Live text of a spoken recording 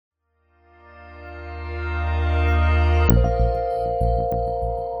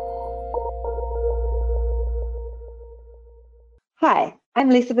I'm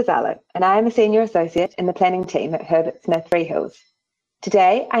Lisa Bazzalo, and I am a Senior Associate in the Planning team at Herbert Smith Freehills.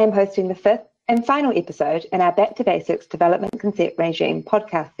 Today, I am hosting the fifth and final episode in our Back to Basics Development Consent Regime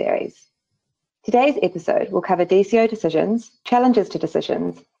podcast series. Today's episode will cover DCO decisions, challenges to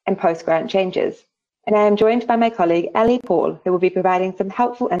decisions, and post-grant changes, and I am joined by my colleague Ali Paul, who will be providing some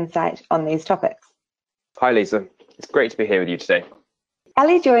helpful insight on these topics. Hi Lisa, it's great to be here with you today.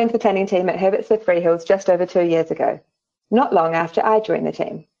 Ali joined the planning team at Herbert Smith Freehills just over 2 years ago, not long after I joined the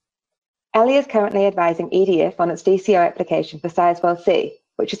team. Ali is currently advising EDF on its DCO application for Sizewell C,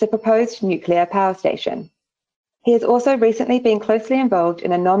 which is a proposed nuclear power station. He has also recently been closely involved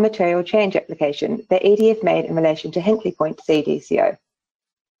in a non-material change application that EDF made in relation to Hinkley Point C DCO.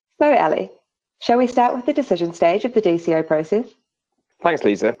 So Ali, shall we start with the decision stage of the DCO process? Thanks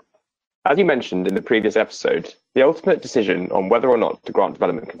Lisa. As you mentioned in the previous episode, the ultimate decision on whether or not to grant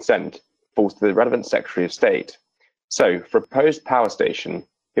development consent falls to the relevant Secretary of State. So, for a proposed power station,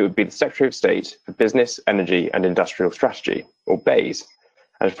 it would be the Secretary of State for Business, Energy and Industrial Strategy, or BEIS,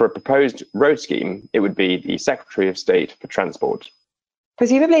 and for a proposed road scheme, it would be the Secretary of State for Transport.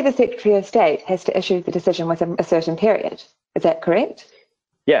 Presumably the Secretary of State has to issue the decision within a certain period. Is that correct?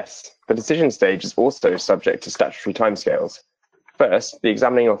 Yes, the decision stage is also subject to statutory timescales. First, the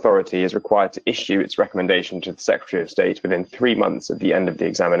examining authority is required to issue its recommendation to the Secretary of State within 3 months of the end of the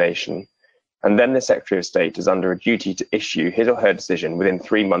examination. And then the Secretary of State is under a duty to issue his or her decision within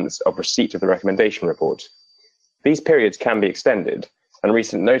 3 months of receipt of the recommendation report. These periods can be extended, and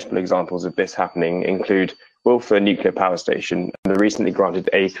recent notable examples of this happening include Wilfer Nuclear Power Station and the recently granted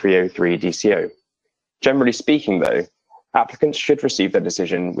A303 DCO. Generally speaking, though, applicants should receive their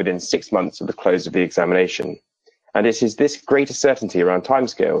decision within 6 months of the close of the examination. And it is this greater certainty around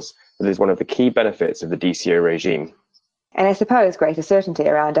timescales that is one of the key benefits of the DCO regime. And I suppose greater certainty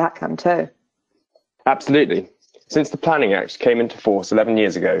around outcome too. Absolutely. Since the Planning Act came into force 11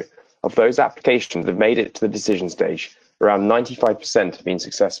 years ago, of those applications that have made it to the decision stage, around 95% have been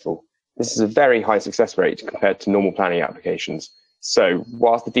successful. This is a very high success rate compared to normal planning applications. So,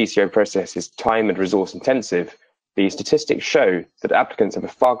 whilst the DCO process is time and resource intensive, the statistics show that applicants have a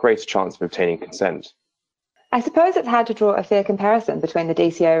far greater chance of obtaining consent. I suppose it's hard to draw a fair comparison between the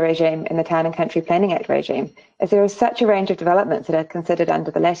DCO regime and the Town and Country Planning Act regime, as there is such a range of developments that are considered under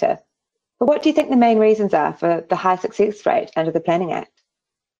the latter. But what do you think the main reasons are for the high success rate under the Planning Act?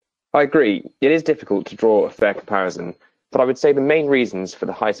 I agree, it is difficult to draw a fair comparison, but I would say the main reasons for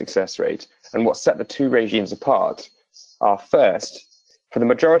the high success rate and what set the two regimes apart are, first, for the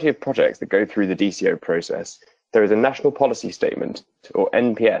majority of projects that go through the DCO process, there is a National Policy Statement, or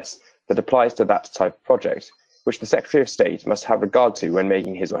NPS, that applies to that type of project, which the Secretary of State must have regard to when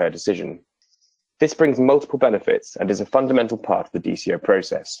making his or her decision. This brings multiple benefits and is a fundamental part of the DCO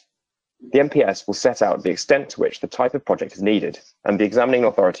process. The NPS will set out the extent to which the type of project is needed, and the examining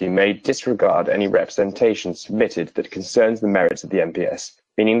authority may disregard any representation submitted that concerns the merits of the NPS,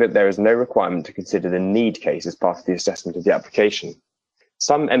 meaning that there is no requirement to consider the need case as part of the assessment of the application.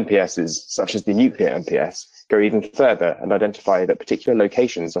 Some NPSs, such as the nuclear NPS, go even further and identify that particular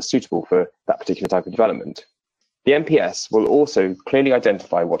locations are suitable for that particular type of development. The NPS will also clearly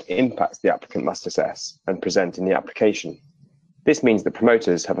identify what impacts the applicant must assess and present in the application. This means that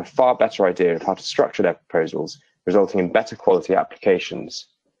promoters have a far better idea of how to structure their proposals, resulting in better quality applications.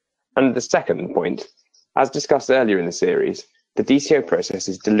 And the second point, as discussed earlier in the series, the DCO process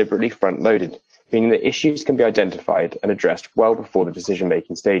is deliberately front-loaded, meaning that issues can be identified and addressed well before the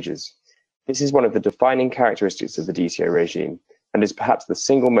decision-making stages. This is one of the defining characteristics of the DCO regime, and is perhaps the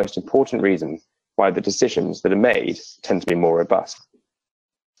single most important reason why the decisions that are made tend to be more robust.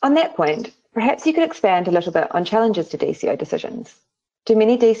 On that point, perhaps you could expand a little bit on challenges to DCO decisions. Do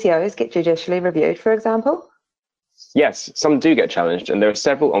many DCOs get judicially reviewed, for example? Yes, some do get challenged, and there are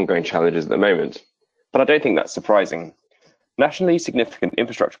several ongoing challenges at the moment. But I don't think that's surprising. Nationally significant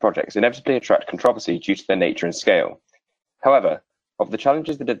infrastructure projects inevitably attract controversy due to their nature and scale. However, of the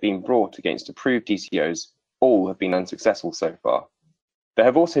challenges that have been brought against approved DCOs, all have been unsuccessful so far. There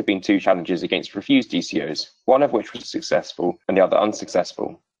have also been 2 challenges against refused DCOs, one of which was successful and the other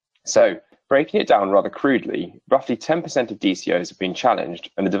unsuccessful. So, breaking it down rather crudely, roughly 10% of DCOs have been challenged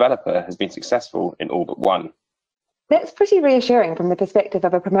and the developer has been successful in all but one. That's pretty reassuring from the perspective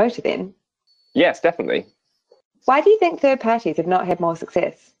of a promoter then. Yes, definitely. Why do you think third parties have not had more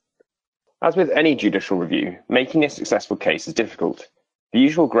success? As with any judicial review, making a successful case is difficult. The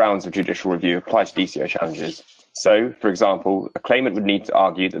usual grounds of judicial review apply to DCO challenges. So, for example, a claimant would need to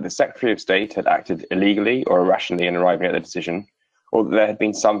argue that the Secretary of State had acted illegally or irrationally in arriving at the decision, or that there had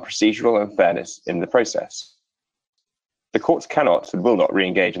been some procedural unfairness in the process. The courts cannot and will not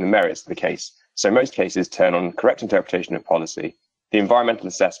re-engage in the merits of the case, so most cases turn on correct interpretation of policy, the environmental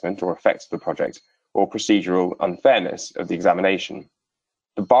assessment or effects of the project, or procedural unfairness of the examination.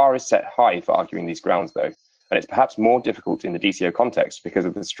 The bar is set high for arguing these grounds, though, and it's perhaps more difficult in the DCO context because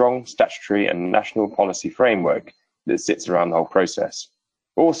of the strong statutory and national policy framework that sits around the whole process.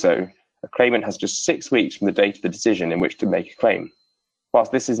 Also, a claimant has just 6 weeks from the date of the decision in which to make a claim.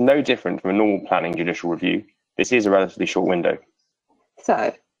 Whilst this is no different from a normal planning judicial review, this is a relatively short window.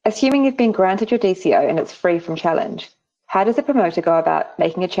 So, assuming you've been granted your DCO and it's free from challenge, how does a promoter go about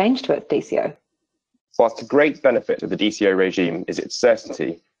making a change to its DCO? Whilst a great benefit of the DCO regime is its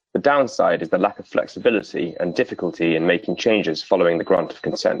certainty, the downside is the lack of flexibility and difficulty in making changes following the grant of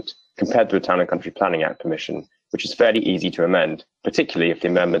consent, compared to a Town and Country Planning Act permission, which is fairly easy to amend, particularly if the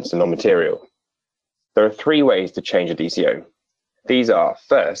amendments are non-material. There are 3 ways to change a DCO. These are,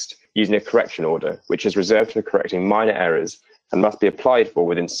 first, using a correction order, which is reserved for correcting minor errors and must be applied for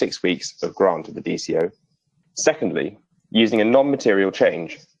within 6 weeks of grant of the DCO. Secondly, using a non-material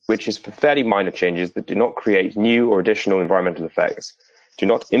change, which is for fairly minor changes that do not create new or additional environmental effects, do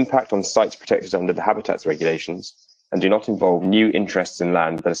not impact on sites protected under the habitats regulations, and do not involve new interests in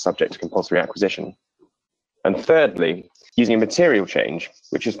land that are subject to compulsory acquisition. And thirdly, using a material change,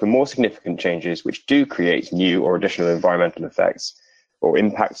 which is for more significant changes which do create new or additional environmental effects, or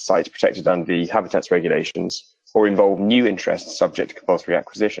impact sites protected under the habitats regulations, or involve new interests subject to compulsory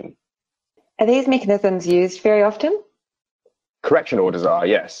acquisition. Are these mechanisms used very often? Correction orders are,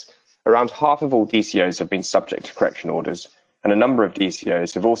 yes. Around half of all DCOs have been subject to correction orders, and a number of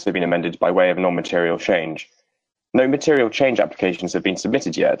DCOs have also been amended by way of non-material change. No material change applications have been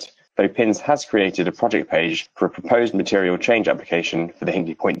submitted yet, though PINS has created a project page for a proposed material change application for the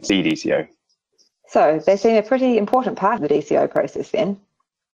Hinkley Point C DCO. So, they seem a pretty important part of the DCO process then.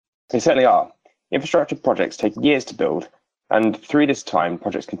 They certainly are. Infrastructure projects take years to build, and through this time,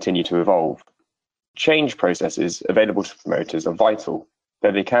 projects continue to evolve. Change processes available to promoters are vital,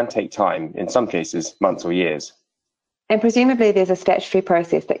 though they can take time, in some cases, months or years. And presumably there's a statutory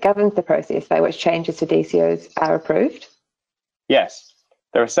process that governs the process by which changes to DCOs are approved? Yes,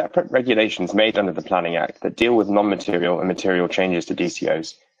 there are separate regulations made under the Planning Act that deal with non-material and material changes to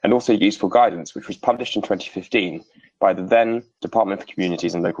DCOs, and also useful guidance, which was published in 2015 by the then Department for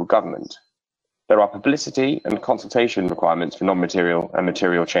Communities and Local Government. There are publicity and consultation requirements for non-material and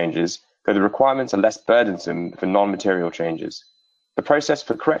material changes, though the requirements are less burdensome for non-material changes. The process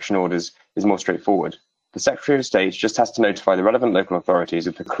for correction orders is more straightforward. The Secretary of State just has to notify the relevant local authorities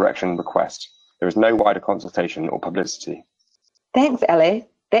of the correction request. There is no wider consultation or publicity. Thanks, Ellie.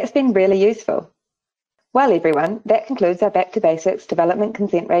 That's been really useful. Well, everyone, that concludes our Back to Basics Development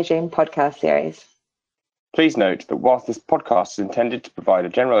Consent Regime podcast series. Please note that whilst this podcast is intended to provide a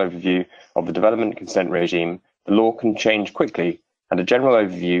general overview of the development consent regime, the law can change quickly, and a general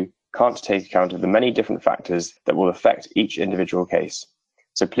overview can't take account of the many different factors that will affect each individual case.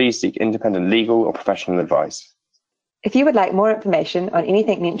 So please seek independent legal or professional advice. If you would like more information on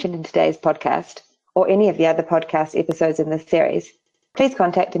anything mentioned in today's podcast, or any of the other podcast episodes in this series, please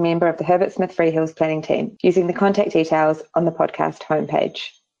contact a member of the Herbert Smith Freehills planning team using the contact details on the podcast homepage.